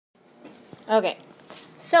Okay,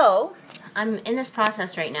 so I'm in this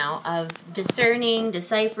process right now of discerning,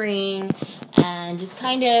 deciphering, and just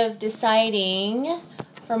kind of deciding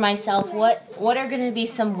for myself what are going to be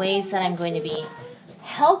some ways that I'm going to be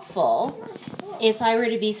helpful if I were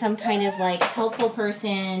to be some kind of like helpful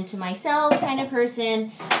person to myself kind of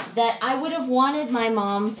person that I would have wanted my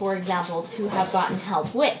mom, for example, to have gotten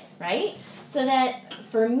help with, right? So that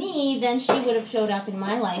for me, then she would have showed up in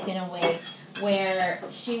my life in a way where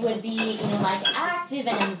she would be, like active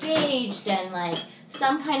and engaged and like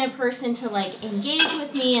some kind of person to like engage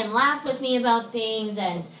with me and laugh with me about things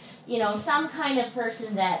and, some kind of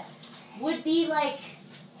person that would be like,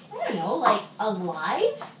 I don't know, like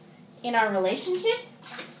alive in our relationship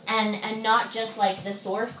and not just like the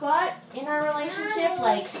sore spot in our relationship,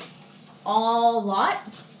 like all lot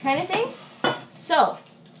kind of thing. So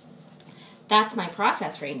that's my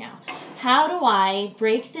process right now. How do I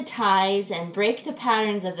break the ties and break the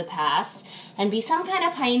patterns of the past and be some kind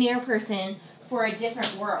of pioneer person for a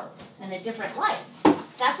different world and a different life?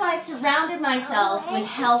 That's why I've surrounded myself with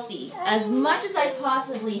healthy, as much as I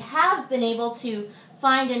possibly have been able to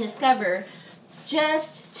find and discover,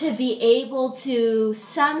 just to be able to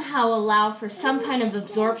somehow allow for some kind of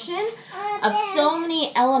absorption of so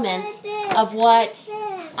many elements of what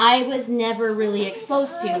I was never really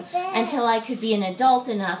exposed to until I could be an adult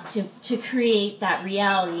enough to create that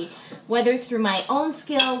reality, whether through my own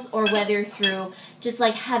skills or whether through just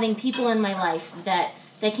like having people in my life that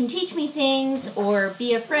can teach me things or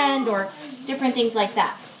be a friend or different things like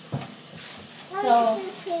that. So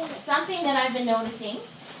something that I've been noticing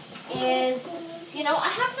is, I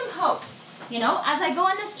have some hopes. As I go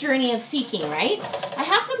on this journey of seeking, right? I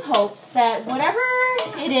have some hopes that whatever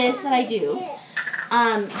it is that I do,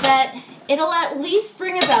 that it'll at least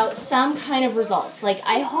bring about some kind of results. Like,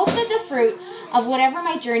 I hope that the fruit of whatever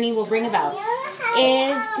my journey will bring about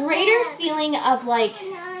is greater feeling of like,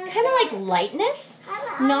 kind of like lightness,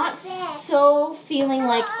 not so feeling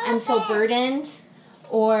like I'm so burdened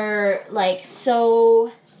or like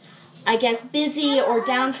so, I guess, busy or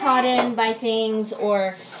downtrodden by things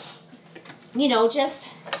or,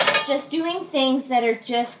 just doing things that are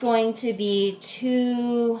just going to be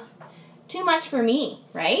too much for me,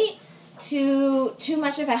 right? Too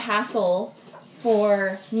much of a hassle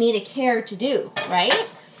for me to care to do, right?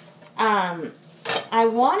 I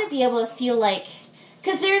want to be able to feel like,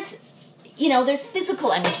 because there's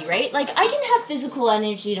physical energy, right? Like, I can have physical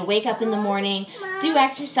energy to wake up in the morning, do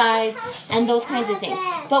exercise, and those kinds of things.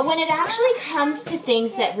 But when it actually comes to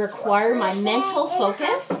things that require my mental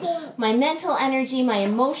focus, my mental energy, my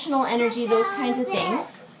emotional energy, those kinds of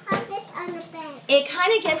things, it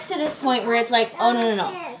kind of gets to this point where it's like, oh, no.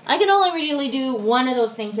 I can only really do one of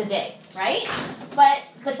those things a day, right? But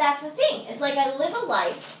that's the thing. It's like I live a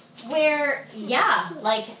life where,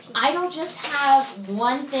 I don't just have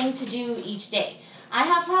one thing to do each day. I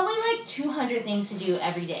have probably like 200 things to do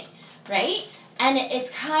every day, right? And it's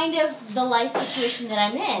kind of the life situation that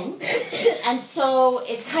I'm in. And so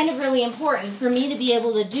it's kind of really important for me to be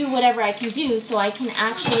able to do whatever I can do so I can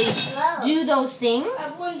actually do those things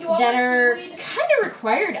that are kind of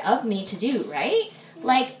required of me to do, right?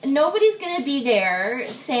 Like, nobody's going to be there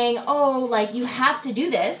saying, oh, like, you have to do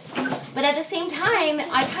this. But at the same time,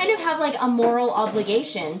 I kind of have, like, a moral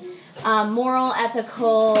obligation, moral,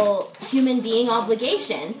 ethical, human being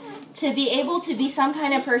obligation to be able to be some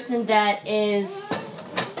kind of person that is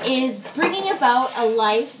bringing about a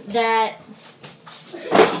life that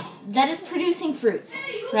is producing fruits,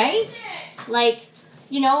 right? Like,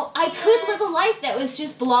 I could live a life that was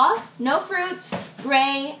just blah, no fruits,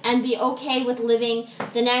 gray, and be okay with living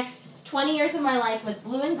the next 20 years of my life with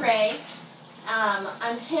blue and gray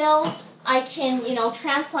until I can,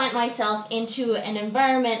 transplant myself into an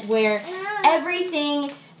environment where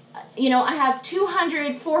everything, I have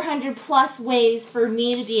 200, 400 plus ways for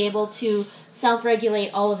me to be able to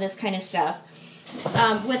self-regulate all of this kind of stuff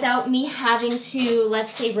without me having to,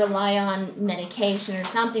 let's say, rely on medication or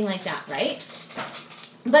something like that, right?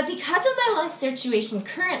 But because of my life situation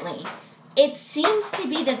currently, it seems to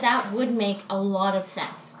be that would make a lot of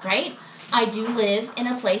sense, right? I do live in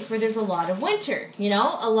a place where there's a lot of winter,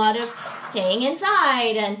 a lot of staying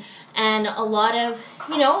inside and a lot of,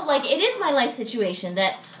 it is my life situation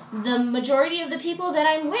that the majority of the people that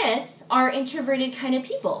I'm with are introverted kind of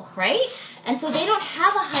people, right? And so they don't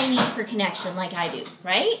have a high need for connection like I do,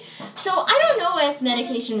 right? So I don't know if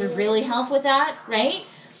medication would really help with that, right?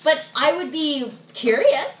 But I would be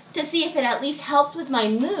curious to see if it at least helps with my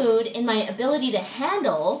mood and my ability to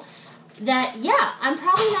handle that, I'm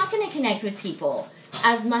probably not going to connect with people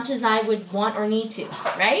as much as I would want or need to,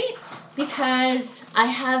 right? because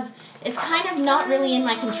it's kind of not really in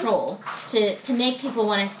my control to make people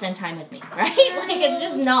want to spend time with me, right? Like, it's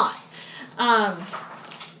just not.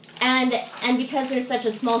 And because there's such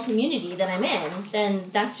a small community that I'm in, then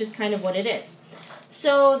that's just kind of what it is.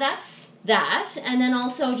 So that's that. And then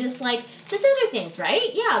also just other things,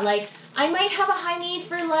 right? Yeah, like I might have a high need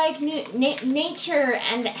for like nature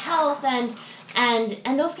and health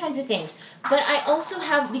and those kinds of things. But I also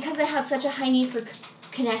have, because I have such a high need for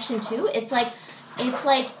connection too, it's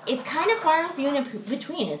kind of far and few in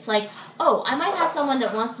between. It's like, oh, I might have someone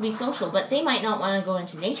that wants to be social, but they might not want to go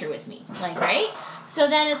into nature with me, like, right? So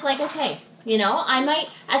then it's like, okay, I might,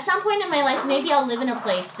 at some point in my life, maybe I'll live in a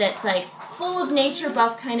place that's like full of nature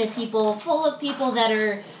buff kind of people, full of people that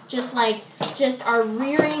are just are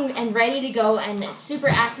rearing and ready to go and super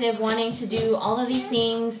active, wanting to do all of these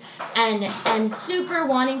things and super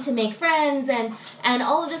wanting to make friends and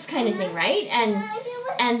all of this kind of thing, right?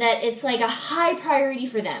 And that it's like a high priority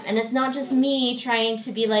for them. And it's not just me trying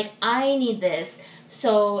to be like, I need this.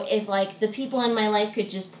 So if like the people in my life could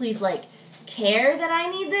just please like care that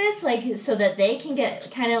I need this, like so that they can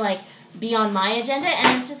get kind of like be on my agenda.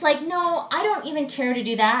 And it's just like, no, I don't even care to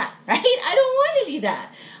do that, right? I don't want to do that.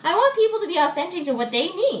 I want people to be authentic to what they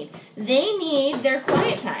need. They need their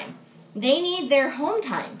quiet time. They need their home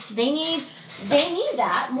time. They need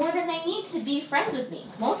that more than they need to be friends with me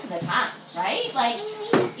most of the time, right? Like,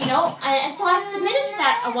 and so I submitted to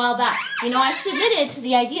that a while back. I submitted to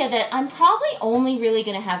the idea that I'm probably only really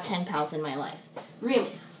going to have 10 pals in my life.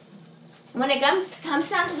 Really. When it comes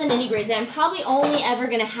down to the nitty-gritty, I'm probably only ever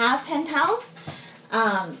going to have 10 pals,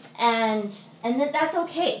 and that's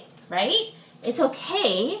okay, right? It's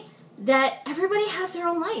okay that everybody has their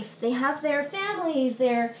own life. They have their families,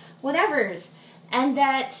 their whatevers, and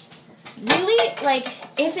that really, like,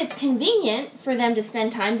 if it's convenient for them to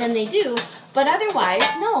spend time, then they do, but otherwise,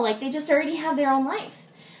 no, like, they just already have their own life.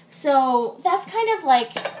 So that's kind of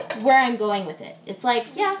like where I'm going with it. It's like,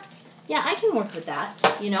 yeah, I can work with that.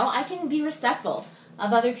 I can be respectful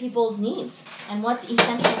of other people's needs and what's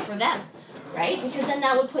essential for them, right? Because then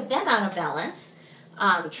that would put them out of balance.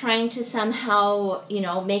 Trying to somehow,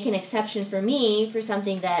 make an exception for me for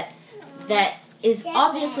something that is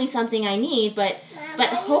obviously something I need, but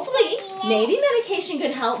hopefully maybe medication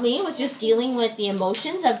could help me with just dealing with the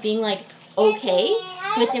emotions of being like okay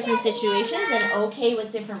with different situations and okay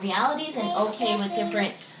with different realities and okay with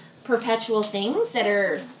different perpetual things that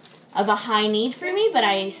are of a high need for me, but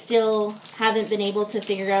I still haven't been able to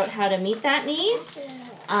figure out how to meet that need,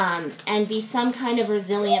 and be some kind of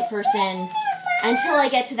resilient person until I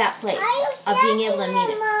get to that place of being able to meet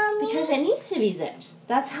it. Because it needs to be zipped.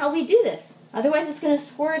 That's how we do this. Otherwise it's going to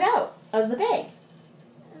squirt out of the bag.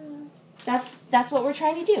 That's what we're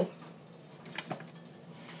trying to do.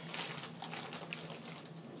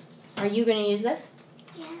 Are you going to use this?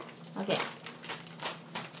 Yeah. Okay.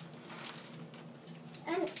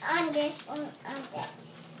 On this one, on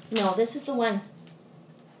this. No, this is the one.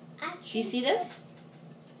 Do Do you see this?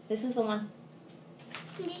 This is the one.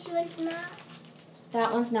 This one's not.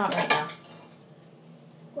 That one's not right now.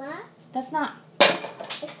 What? That's not.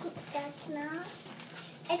 That's not.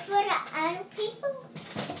 It's for the other people.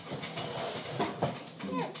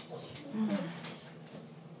 Yeah.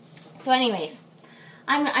 So anyways,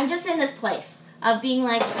 I'm just in this place of being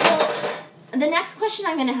like, well, the next question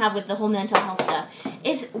I'm going to have with the whole mental health stuff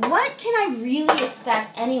is, what can I really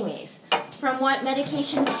expect anyways from what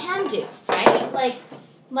medication can do, right?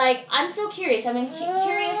 Like I'm so curious. I'm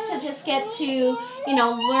curious to just get to,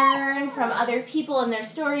 learn from other people and their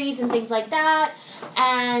stories and things like that,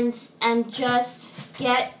 and just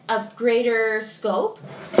get a greater scope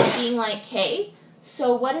of being like, okay,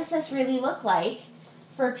 so what does this really look like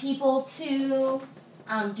for people to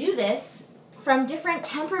do this from different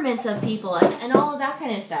temperaments of people and all of that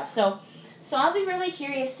kind of stuff. So I'll be really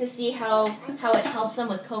curious to see how it helps them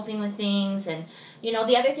with coping with things. And,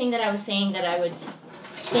 the other thing that I was saying that I would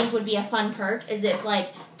think would be a fun perk is if,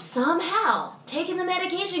 like, somehow taking the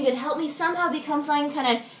medication could help me somehow become some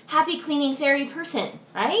kind of happy cleaning fairy person,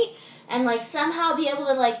 right? And, like, somehow be able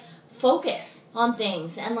to, like, focus on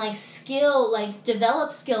things and, like,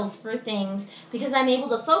 develop skills for things because I'm able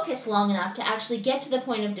to focus long enough to actually get to the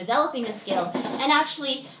point of developing a skill and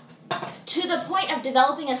actually to the point of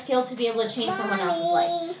developing a skill to be able to change someone else's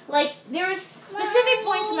life. Like, there's specific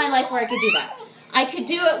points in my life where I could do that. I could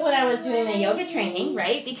do it when I was doing my yoga training,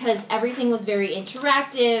 right? Because everything was very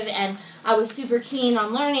interactive and I was super keen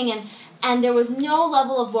on learning and there was no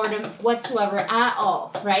level of boredom whatsoever at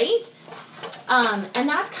all, right? And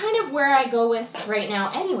that's kind of where I go with right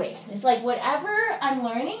now anyways. It's like whatever I'm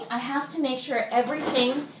learning, I have to make sure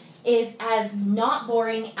everything is as not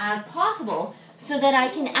boring as possible so that I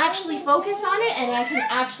can actually focus on it and I can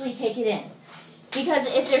actually take it in. Because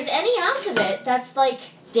if there's any ounce of it, that's like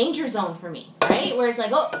danger zone for me, right? Where it's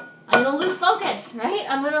like, oh, I'm going to lose focus, right?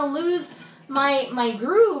 I'm going to lose my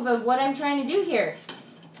groove of what I'm trying to do here.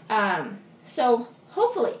 So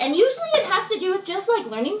hopefully, and usually it has to do with just like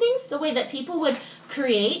learning things, the way that people would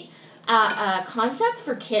create a concept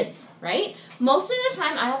for kids, right? Most of the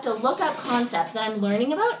time I have to look up concepts that I'm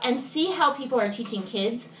learning about and see how people are teaching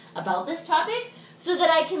kids about this topic so that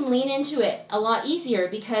I can lean into it a lot easier,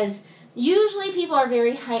 because usually people are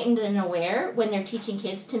very heightened and aware when they're teaching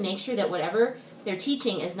kids to make sure that whatever they're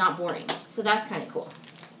teaching is not boring. So that's kind of cool.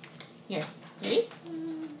 Here, ready?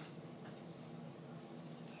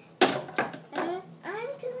 I'm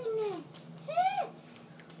doing it.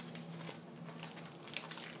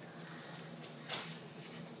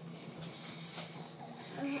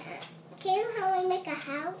 Can you help me make a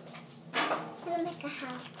house? Can I make a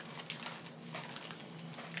house?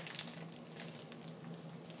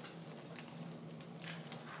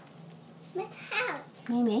 Make a house.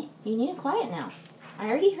 Mimi, you need to quiet now. I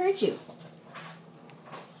already heard you.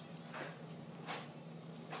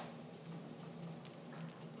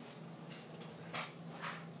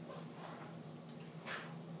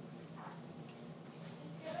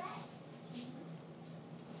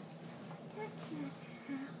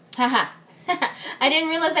 Haha. I didn't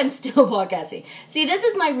realize I'm still podcasting. See, this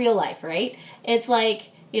is my real life, right? It's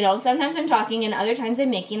like, sometimes I'm talking and other times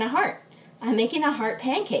I'm making a heart. I'm making a heart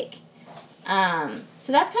pancake.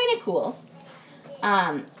 So that's kind of cool.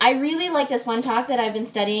 I really like this one talk that I've been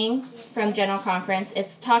studying from General Conference.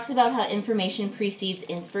 It talks about how information precedes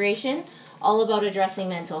inspiration, all about addressing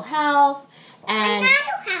mental health. And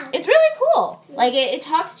it's really cool. Like, it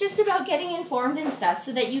talks just about getting informed and stuff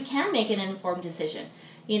so that you can make an informed decision.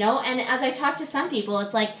 And as I talk to some people,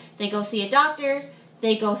 it's like they go see a doctor,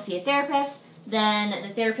 they go see a therapist, then the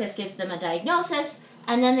therapist gives them a diagnosis,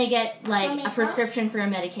 and then they get like a prescription for a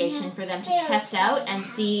medication for them to test out and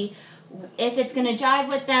see if it's going to jive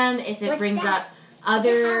with them, if it brings up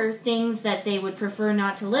other things that they would prefer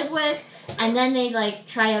not to live with, and then they like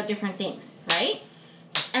try out different things, right?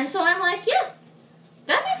 And so I'm like, yeah,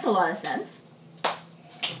 that makes a lot of sense.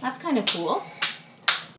 That's kind of cool.